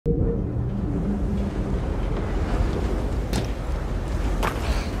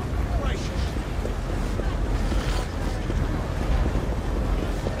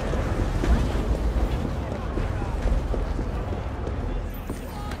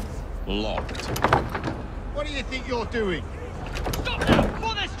Locked. What do you think you're doing? Stop now,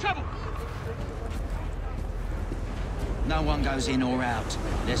 before there's trouble! No one goes in or out,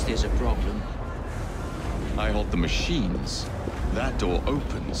 unless there's a problem. I hold the machines. That door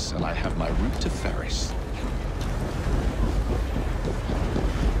opens, and I have my route to Ferris.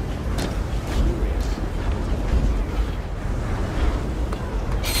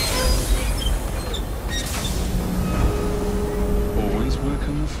 Always work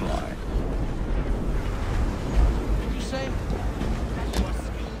on the fly. Did you say?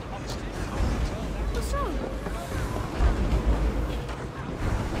 What's wrong?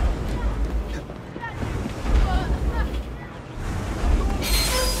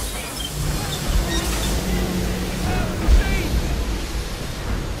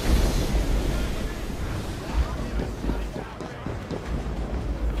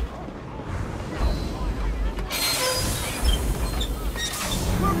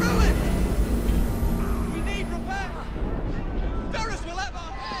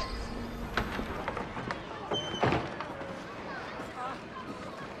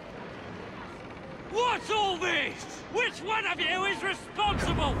 What's all this? Which one of you is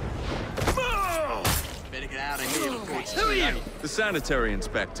responsible? Better get out of here before it's Who are you? The sanitary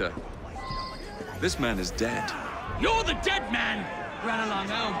inspector. This man is dead. You're the dead man! Run along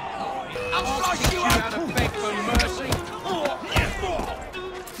home. I'll slice you out of beg for mercy!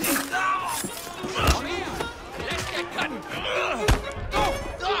 Let's get cutting!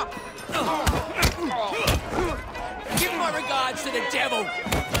 Give my regards to the devil!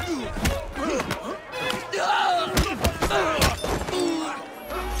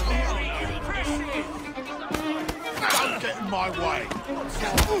 Don't get in my way.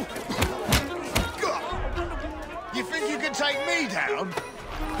 You think you can take me down?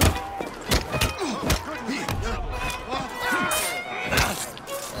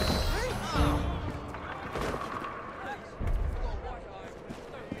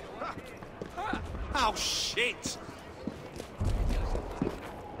 Oh, shit!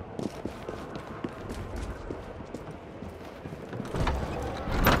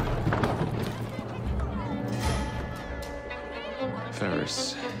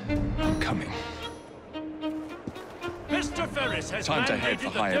 Ferris, I'm coming. Mr. Ferris has Time to head mandated for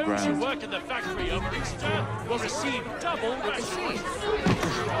that higher those ground. who work in the factory over this store will receive double rations.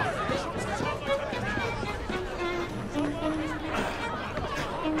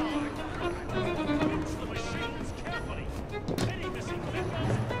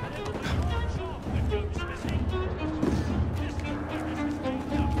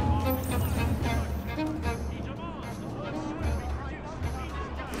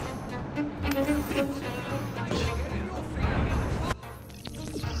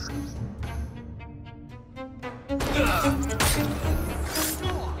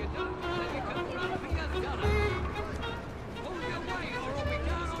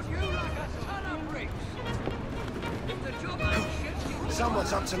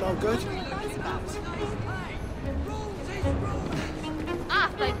 Someone's up to no good. I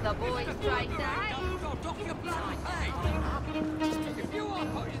think the boys tried that. If you are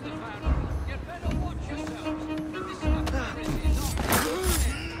put in the van, you'd better watch yourselves. This is and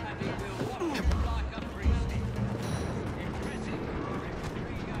he will watch you like a priest. In prison,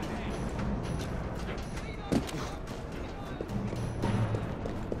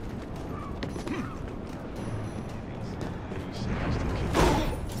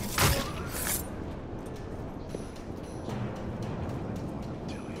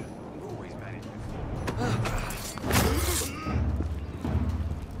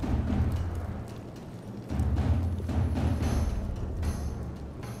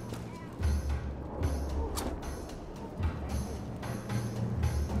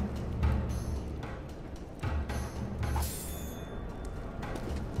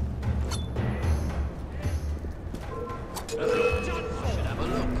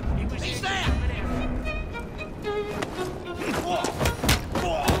 He's there!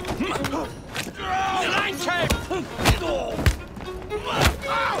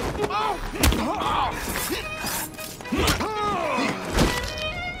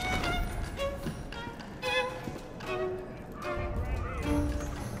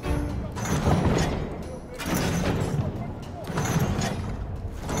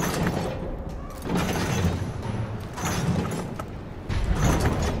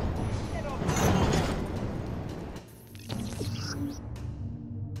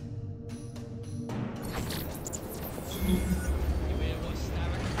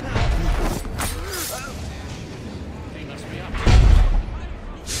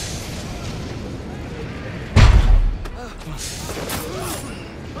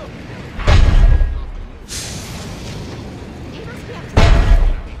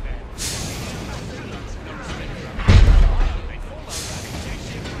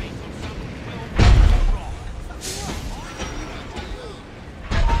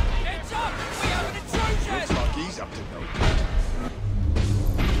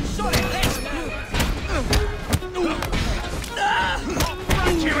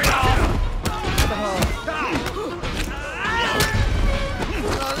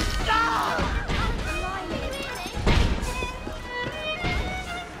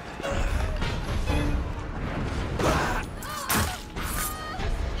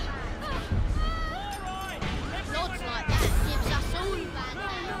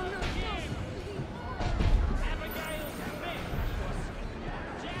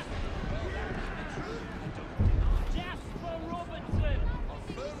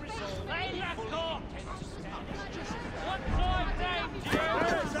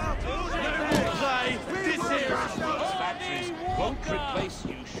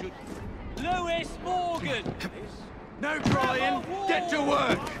 No crying. Get to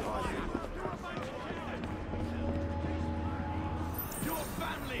work. Your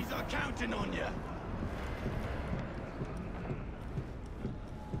families are counting on you.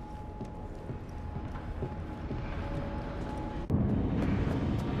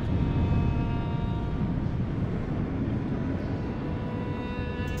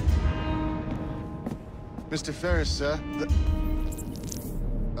 Mr. Ferris, sir,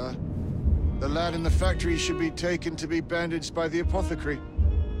 the lad in the factory should be taken to be bandaged by the apothecary.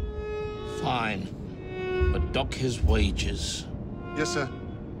 Fine. But dock his wages. Yes, sir.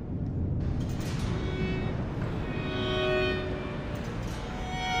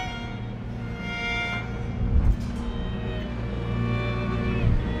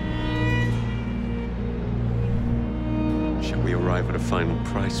 Shall we arrive at a final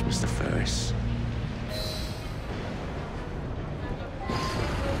price, Mr. Ferris?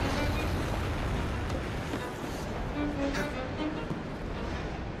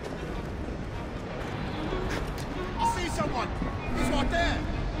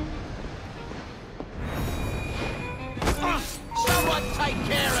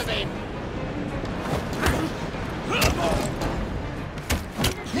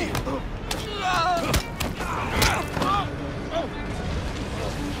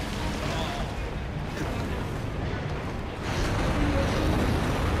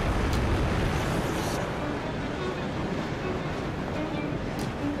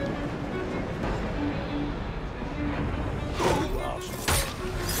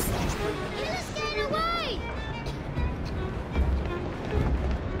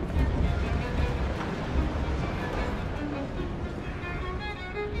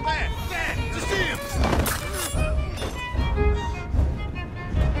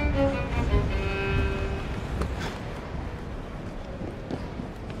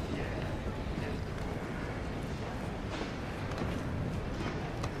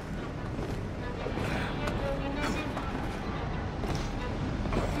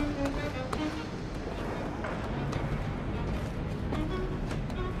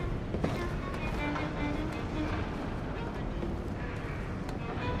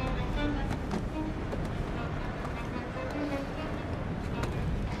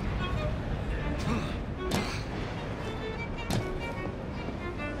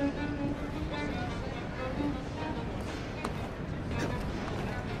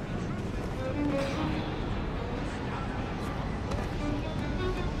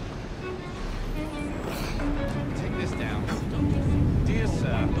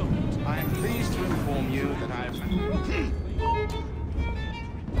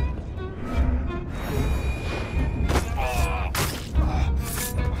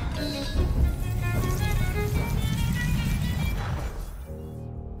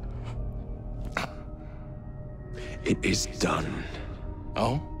 It is done.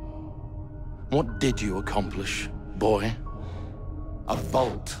 Oh? What did you accomplish, boy? A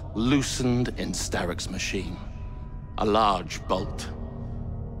bolt loosened in Starrick's machine. A large bolt,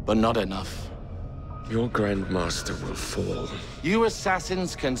 but not enough. Your Grandmaster will fall. You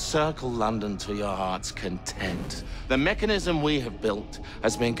assassins can circle London to your heart's content. The mechanism we have built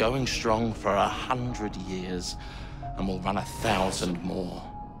has been going strong for 100 years, and will run 1,000 more.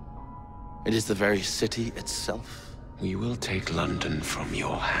 It is the very city itself. We will take London from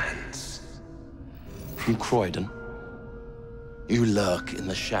your hands. From Croydon? You lurk in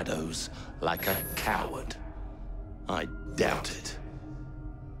the shadows like a coward. I doubt it.